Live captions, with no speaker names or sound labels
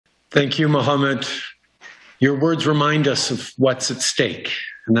Thank you, Mohammed. Your words remind us of what's at stake,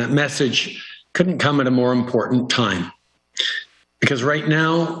 and that message couldn't come at a more important time. Because right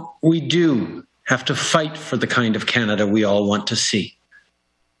now, we do have to fight for the kind of Canada we all want to see.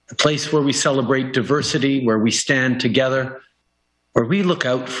 A place where we celebrate diversity, where we stand together, where we look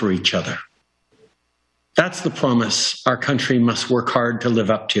out for each other. That's the promise our country must work hard to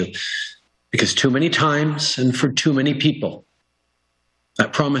live up to, because too many times and for too many people,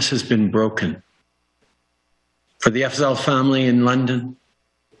 that promise has been broken. For the Afzal family in London,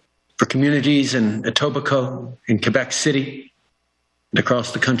 for communities in Etobicoke, in Quebec City, and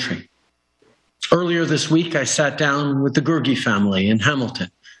across the country. Earlier this week, I sat down with the Gurgi family in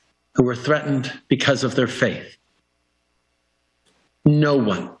Hamilton, who were threatened because of their faith. No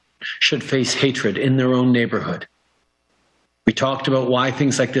one should face hatred in their own neighborhood. We talked about why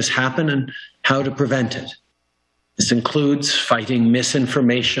things like this happen and how to prevent it. This includes fighting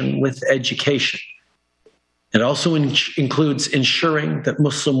misinformation with education. It also includes ensuring that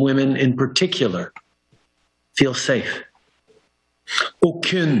Muslim women in particular feel safe.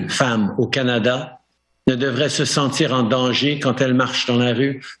 Aucune femme au Canada ne devrait se sentir en danger quand elle marche dans la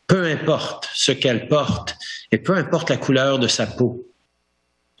rue, peu importe ce qu'elle porte et peu importe la couleur de sa peau.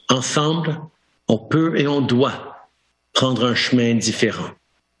 Ensemble, on peut et on doit prendre un chemin différent.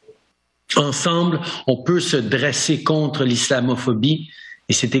 Ensemble, on peut se dresser contre l'islamophobie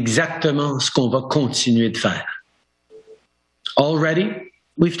et c'est exactement ce qu'on va continuer de faire. Already,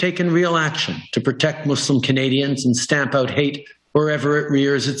 we've taken real action to protect Muslim Canadians and stamp out hate wherever it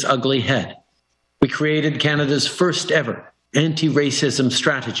rears its ugly head. We created Canada's first ever anti-racism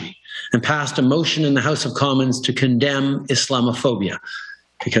strategy and passed a motion in the House of Commons to condemn Islamophobia,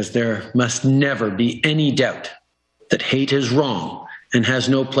 because there must never be any doubt that hate is wrong and has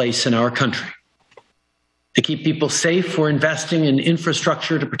no place in our country. To keep people safe, we're investing in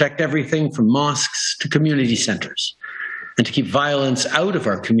infrastructure to protect everything from mosques to community centres. And to keep violence out of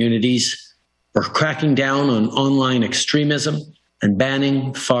our communities, we're cracking down on online extremism and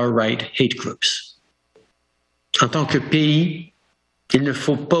banning far-right hate groups. En tant que pays, il ne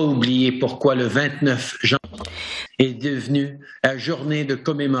faut pas oublier pourquoi le 29 janvier est devenu la journée de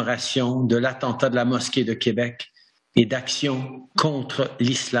commémoration de l'attentat de la mosquée de Québec et d'action contre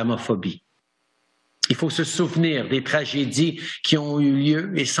l'islamophobie. Il faut se souvenir des tragédies qui ont eu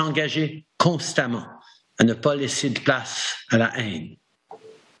lieu et s'engager constamment à ne pas laisser de place à la haine.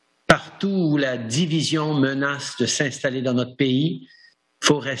 Partout où la division menace de s'installer dans notre pays, il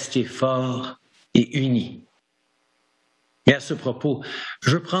faut rester fort et unis. Et à ce propos,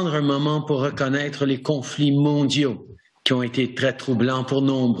 je veux prendre un moment pour reconnaître les conflits mondiaux qui ont été très troublants pour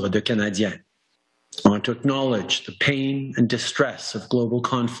nombre de Canadiens. I want to acknowledge the pain and distress of global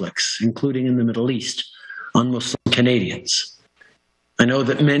conflicts, including in the Middle East, on Muslim Canadians. I know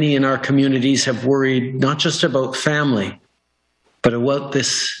that many in our communities have worried not just about family, but about what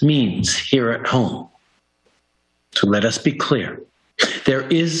this means here at home. So let us be clear. There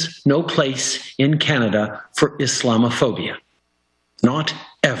is no place in Canada for Islamophobia. Not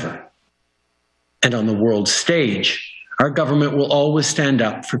ever. And on the world stage, our government will always stand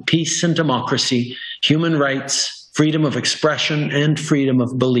up for peace and democracy, human rights, freedom of expression, and freedom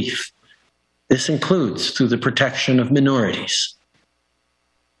of belief. This includes through the protection of minorities.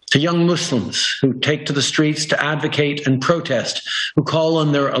 To young Muslims who take to the streets to advocate and protest, who call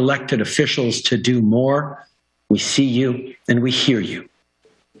on their elected officials to do more, we see you and we hear you.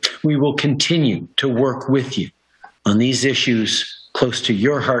 We will continue to work with you on these issues close to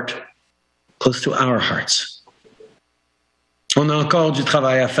your heart, close to our hearts. On a encore du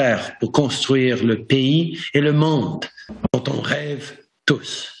travail à faire pour construire le pays et le monde dont on rêve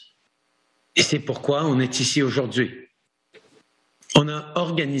tous. Et c'est pourquoi on est ici aujourd'hui. On a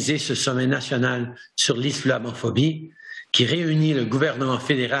organisé ce sommet national sur l'islamophobie qui réunit le gouvernement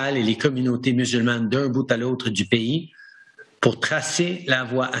fédéral et les communautés musulmanes d'un bout à l'autre du pays pour tracer la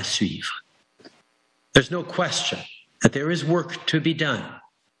voie à suivre. There's no question that there is work to be done,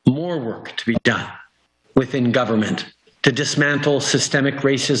 more work to be done within government to dismantle systemic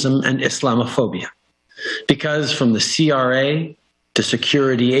racism and Islamophobia. Because from the CRA to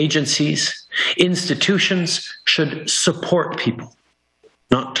security agencies, institutions should support people,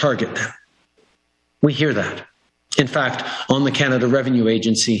 not target them. We hear that. In fact, on the Canada Revenue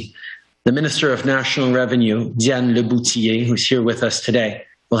Agency, the Minister of National Revenue, Diane Leboutillier, who's here with us today,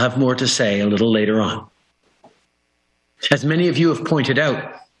 will have more to say a little later on. As many of you have pointed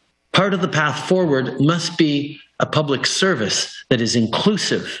out, part of the path forward must be a public service that is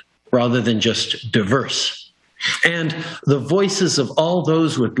inclusive rather than just diverse. And the voices of all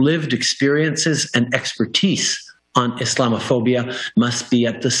those with lived experiences and expertise on Islamophobia must be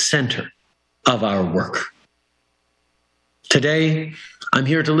at the center of our work. Today, I'm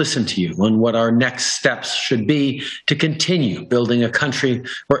here to listen to you on what our next steps should be to continue building a country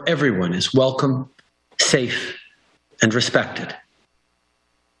where everyone is welcome, safe, and respected.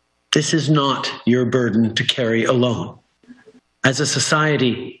 This is not your burden to carry alone. As a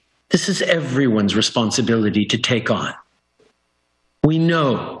society, this is everyone's responsibility to take on. We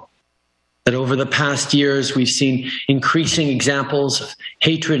know that over the past years, we've seen increasing examples of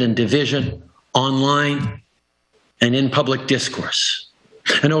hatred and division online and in public discourse.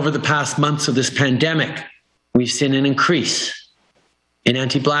 And over the past months of this pandemic, we've seen an increase in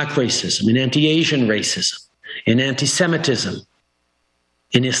anti-Black racism, in anti-Asian racism, in anti-Semitism,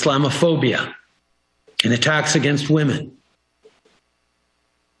 in Islamophobia, in attacks against women.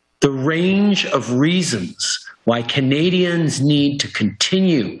 The range of reasons why Canadians need to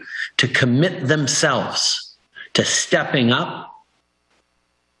continue to commit themselves to stepping up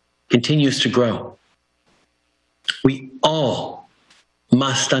continues to grow. We all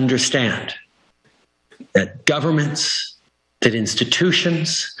must understand that governments, that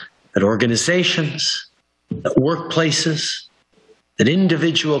institutions, that organizations, that workplaces, that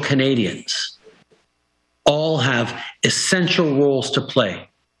individual Canadians all have essential roles to play,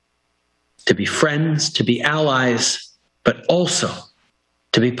 to be friends, to be allies, but also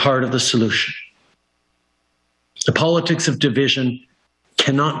to be part of the solution. The politics of division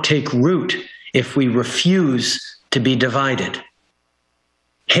cannot take root if we refuse to be divided.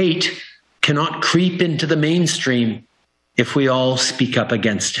 Hate cannot creep into the mainstream if we all speak up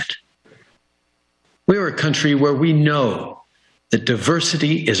against it. We're a country where we know that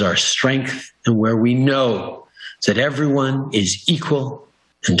diversity is our strength and where we know that everyone is equal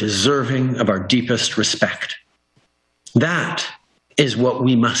and deserving of our deepest respect. That is what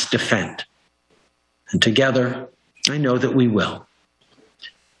we must defend. And together, I know that we will.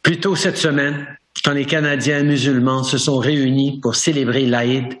 Plus tôt cette semaine, quand les Canadiens musulmans se sont réunis pour célébrer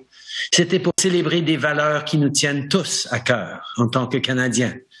l'Aïd, c'était pour célébrer des valeurs qui nous tiennent tous à cœur en tant que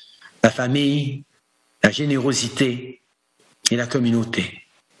Canadiens. La famille, la générosité et la communauté.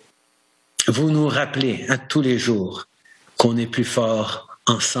 Vous nous rappelez à tous les jours qu'on est plus fort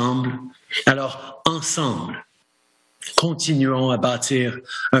ensemble. Alors, ensemble, continuons à bâtir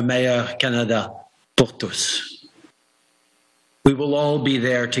un meilleur Canada pour tous. We will all be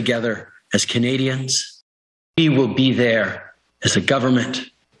there together as Canadians. We will be there as a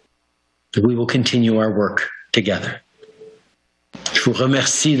government. And we will continue our work together. Je vous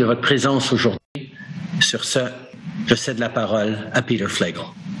remercie de votre présence aujourd'hui. Sur ce, je cède la parole à Peter Flegel.